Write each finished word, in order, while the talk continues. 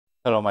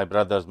Hello, my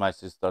brothers, my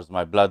sisters,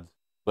 my blood.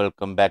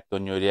 Welcome back to a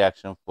new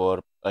reaction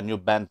for a new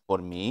band for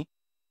me.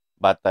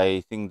 But I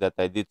think that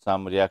I did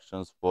some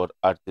reactions for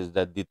artists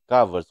that did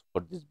covers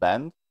for this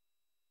band.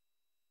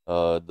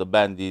 The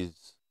band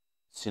is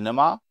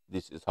Cinema.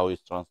 This is how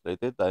it's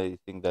translated. I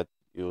think that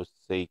you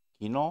say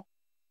Kino.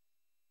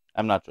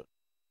 I'm not sure.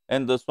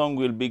 And the song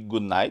will be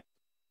Good Night.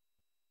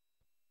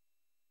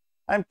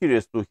 I'm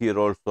curious to hear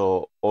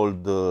also all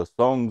the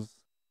songs.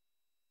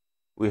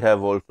 We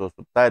have also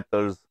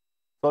subtitles.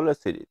 So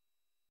let's hear it.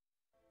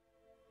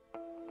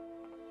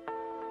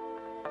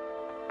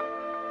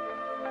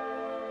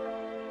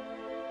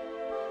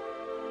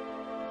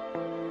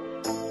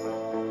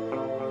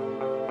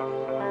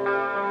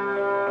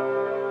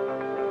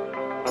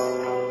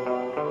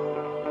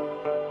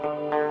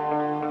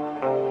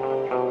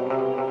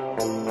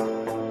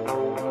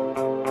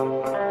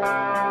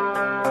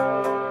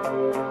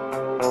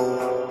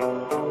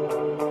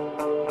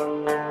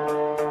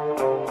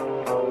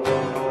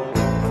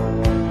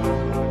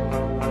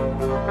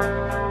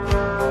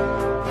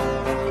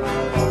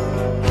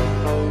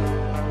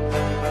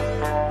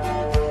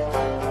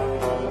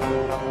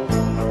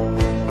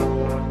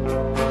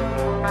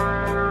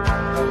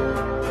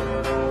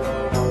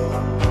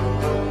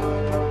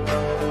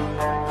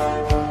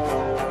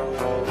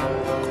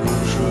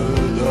 Крыши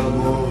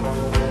домов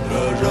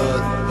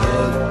дрожат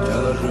под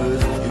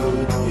тяжестью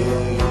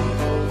дней.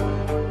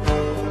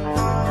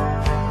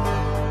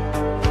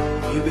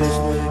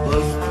 Небесный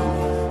пастух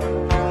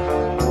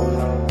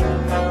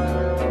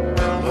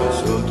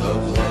несет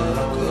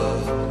облака.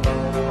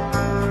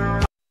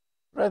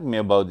 Read me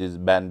about this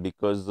band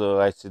because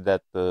I see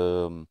that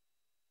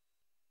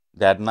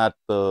they are not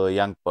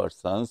young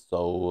persons.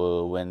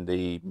 So when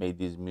they made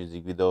this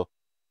music video,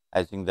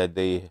 I think that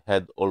they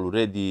had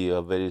already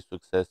a very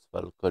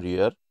successful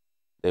career.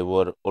 They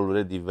were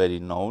already very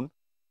known.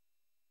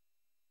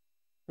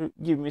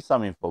 Give me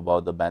some info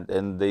about the band,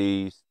 and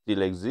they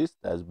still exist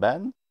as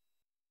band.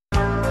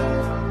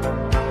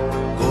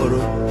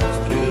 Город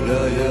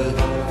стреляет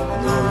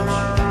в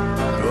ночь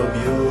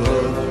дробью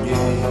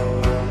огней.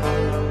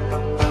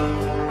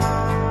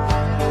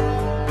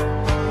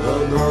 Но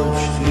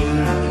ночь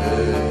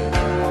сильней,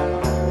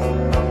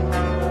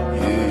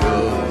 ее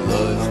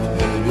власть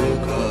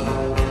велика.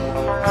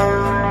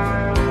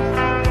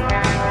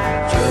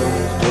 Тем,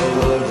 кто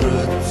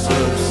ложится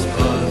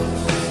спать,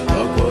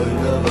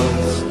 спокойного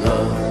сна.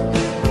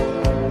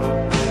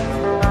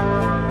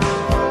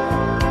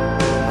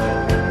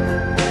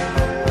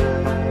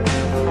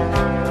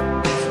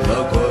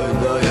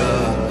 Спокойная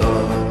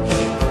ночь.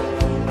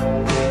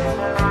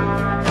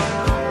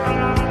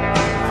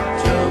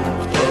 Тем,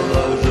 кто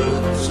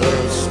ложится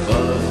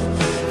спать,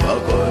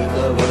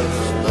 спокойного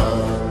сна.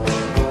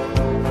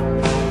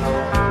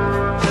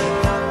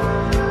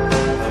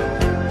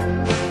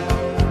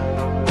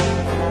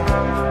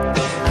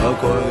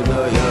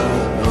 Спокойная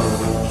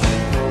ночь.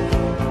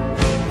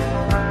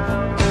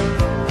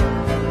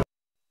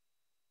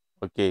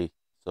 Okay,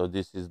 so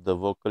this is the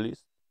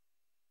vocalist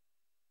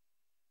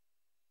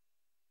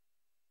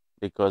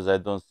because I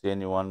don't see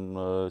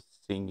anyone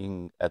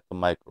singing at the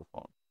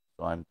microphone.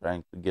 So I'm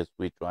trying to guess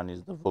which one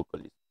is the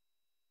vocalist.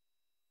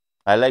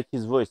 I like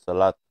his voice a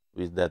lot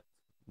with that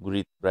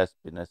great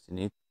raspiness in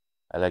it.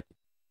 I like it.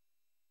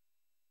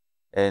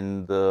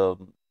 And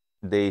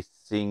they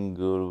sing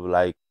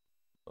like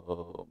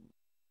uh,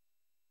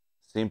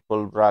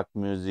 simple rock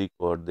music,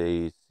 or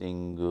they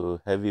sing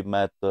heavy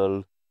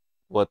metal.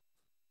 What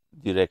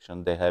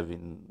direction they have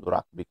in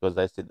rock? Because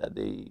I see that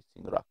they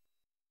sing rock.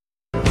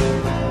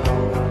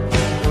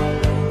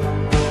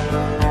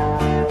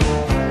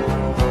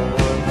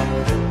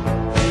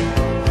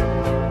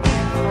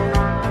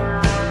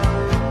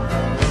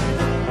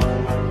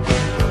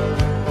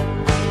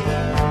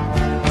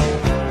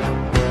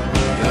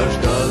 Я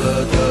ждал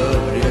это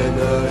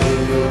время, и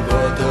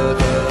вот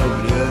это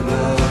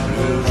время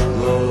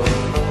пришло.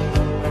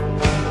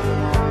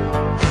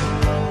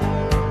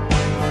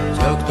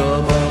 Те, кто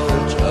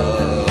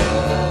молчал,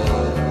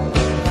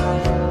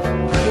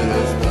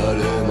 перестали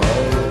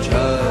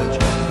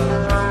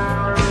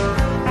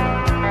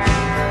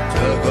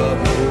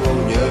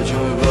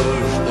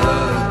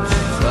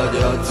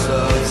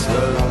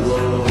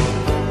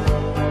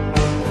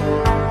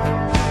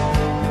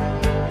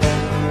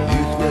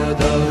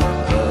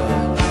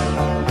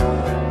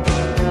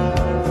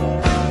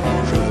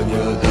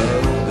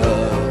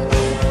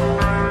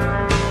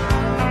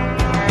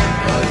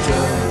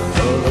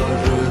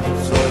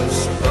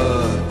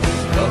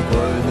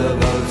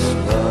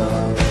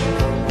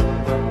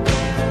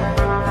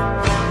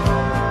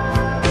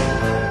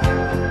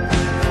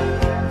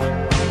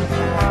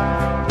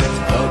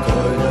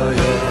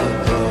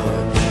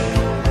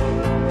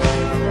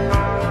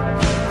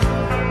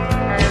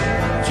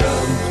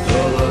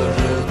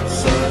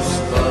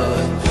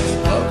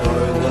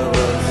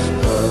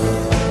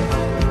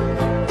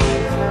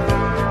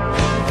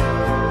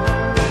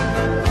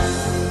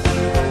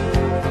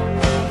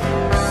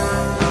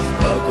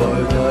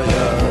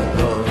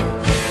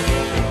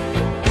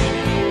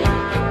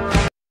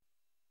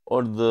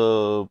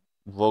the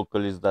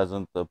vocalist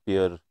doesn't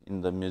appear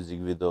in the music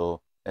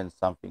video and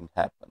something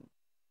happens.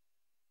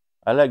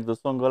 I like the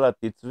song a lot.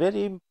 It's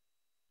very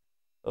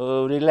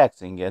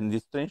relaxing, and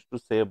it's strange to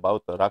say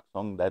about a rock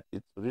song that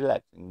it's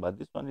relaxing, but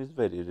this one is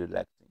very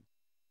relaxing.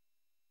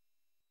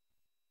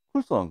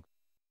 Cool song.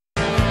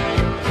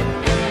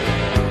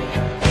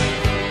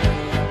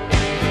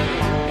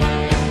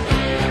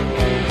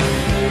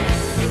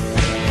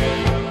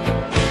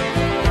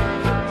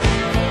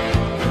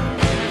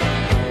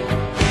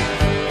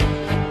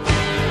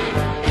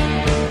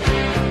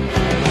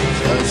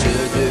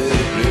 Соседи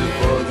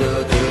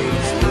приходят и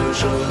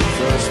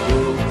слышится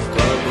стук в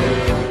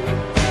кабель,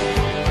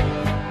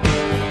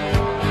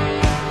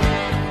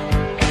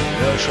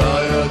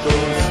 мешает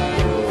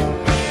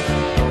уснуть.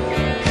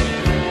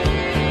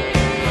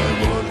 А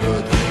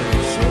может и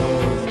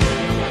сон,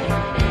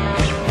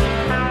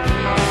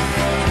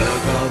 те,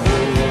 кому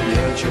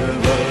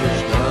нечего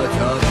ждать,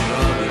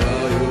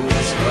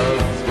 отправляются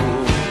в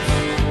путь.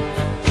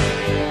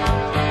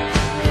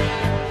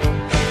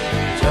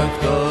 Те,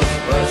 кто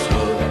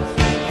спасет,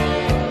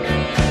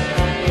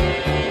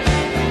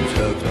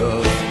 те, кто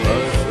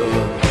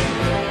спасет,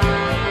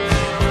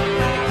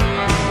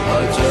 а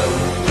тем,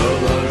 кто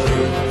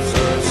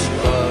ложится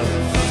спать,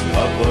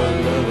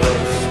 спокойного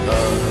сна.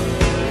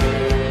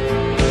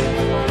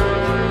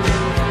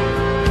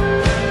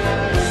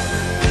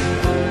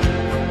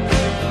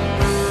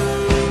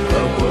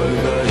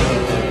 Спокойная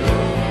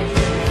ночь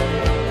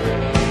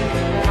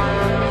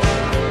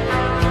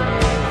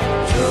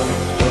тем,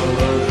 кто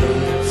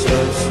ложится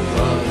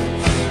спать,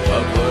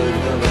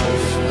 спокойного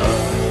сна.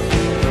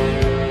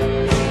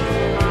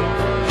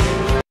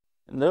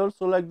 And I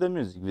also like the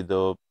music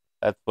video.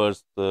 At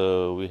first,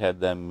 we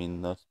had them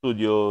in the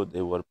studio,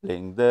 they were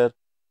playing there.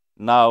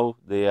 Now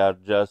they are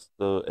just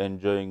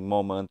enjoying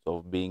moments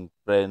of being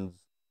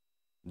friends,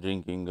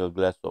 drinking a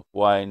glass of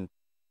wine,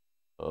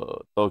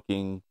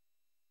 talking.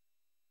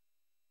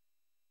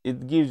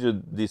 It gives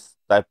you this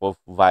type of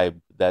vibe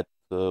that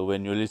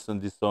when you listen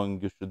this song,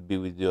 you should be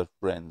with your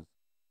friends.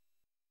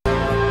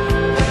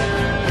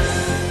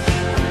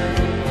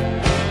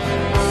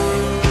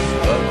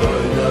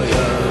 Спокойная ночь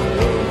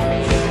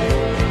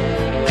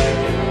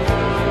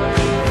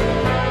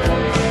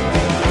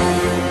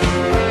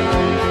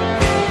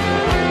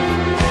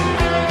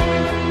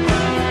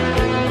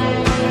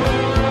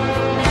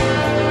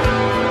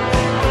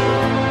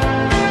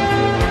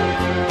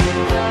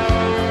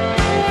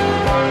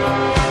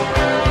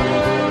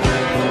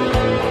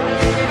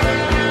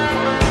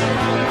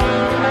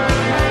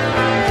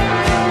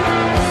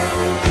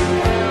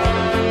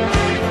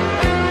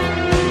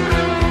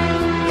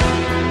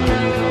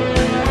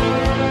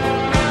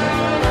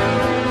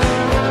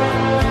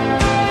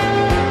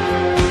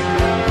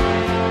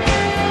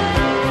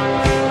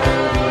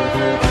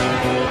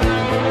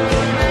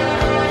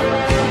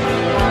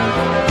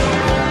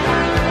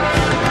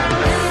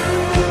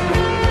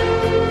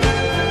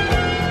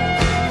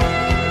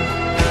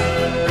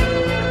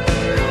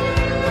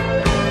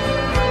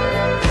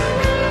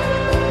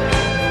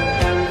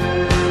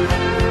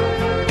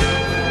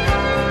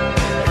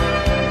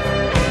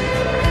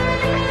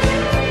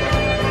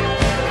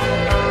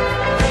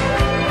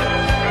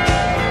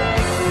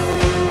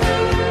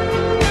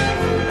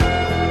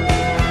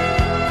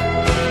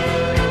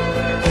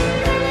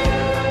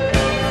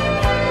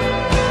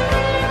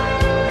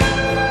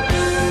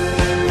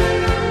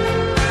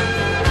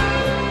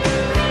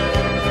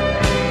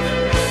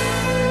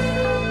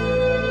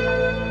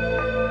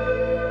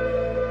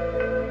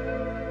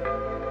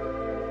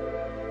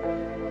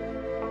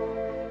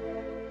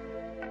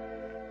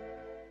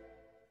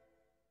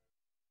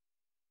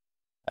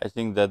I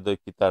think that the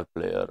guitar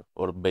player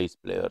or bass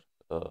player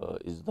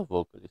is the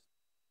vocalist.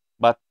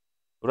 But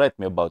write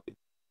me about it.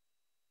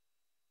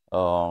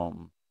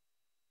 Um,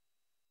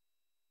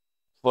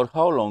 for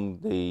how long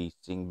they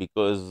sing?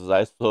 Because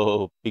I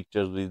saw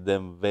pictures with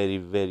them very,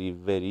 very,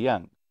 very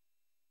young.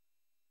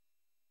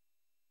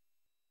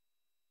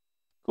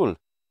 Cool,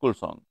 cool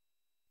song.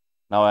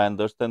 Now I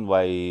understand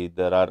why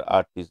there are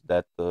artists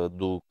that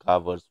do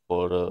covers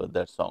for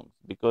their songs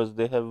because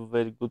they have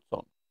very good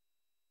songs.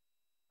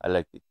 I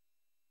liked it.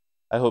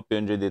 I hope you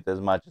enjoyed it as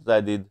much as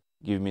I did.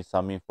 Give me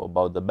some info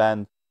about the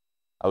band.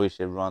 I wish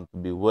everyone to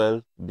be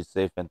well, to be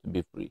safe, and to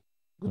be free.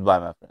 Goodbye,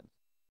 my friends.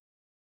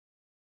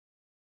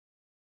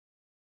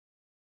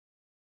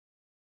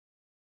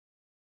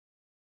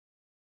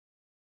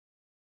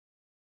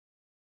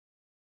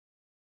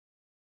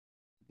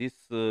 This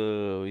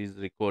is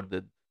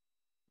recorded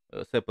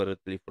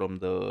separately from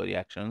the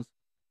reactions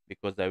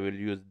because I will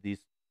use this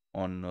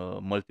on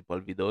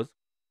multiple videos.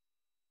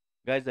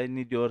 Guys, I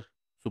need your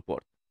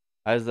support.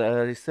 As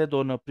I said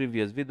on a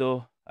previous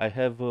video, I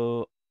have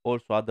also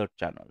other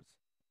channels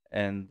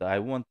and I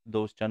want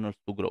those channels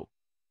to grow.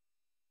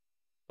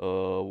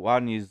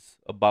 One is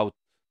about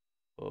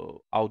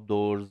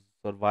outdoors,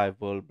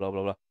 survival, blah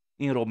blah blah,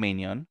 in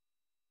Romanian,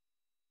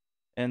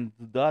 and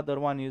the other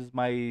one is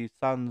my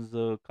son's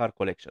car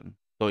collection,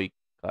 toy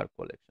car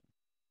collection.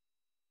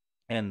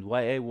 And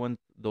why I want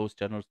those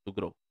channels to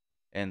grow?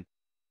 And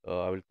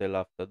I will tell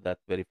after that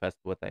very fast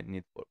what I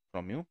need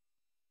from you.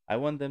 I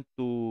want them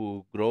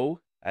to grow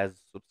as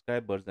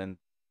subscribers and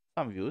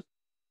some views,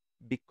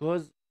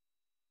 because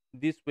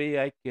this way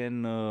I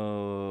can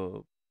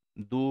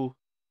do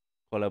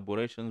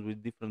collaborations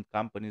with different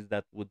companies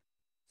that would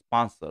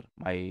sponsor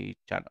my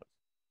channels.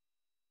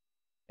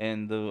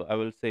 And I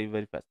will say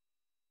very fast.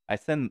 I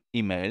send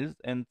emails,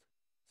 and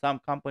some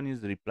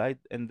companies replied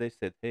and they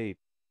said, "Hey,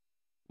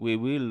 we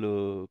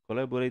will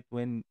collaborate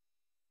when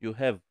you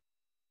have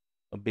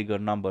a bigger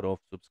number of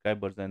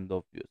subscribers and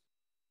of views."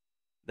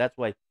 That's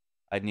why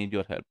I need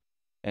your help.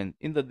 And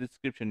in the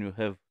description, you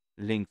have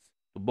links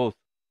to both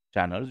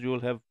channels. You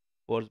will have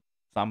for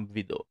some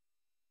video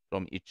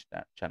from each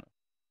channel.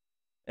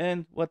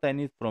 And what I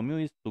need from you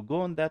is to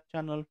go on that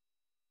channel,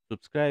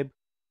 subscribe,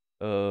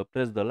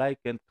 press the like,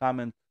 and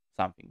comment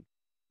something.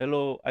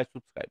 Hello, I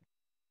subscribe.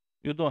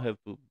 You don't have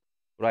to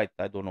write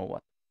I don't know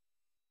what.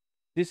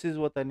 This is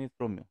what I need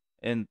from you.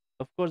 And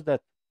of course,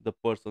 that the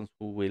persons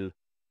who will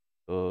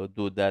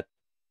do that,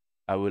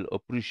 I will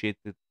appreciate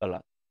it a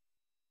lot.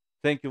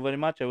 Thank you very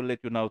much. I will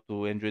let you now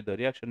to enjoy the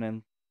reaction,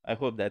 and I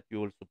hope that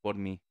you will support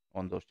me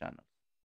on those channels.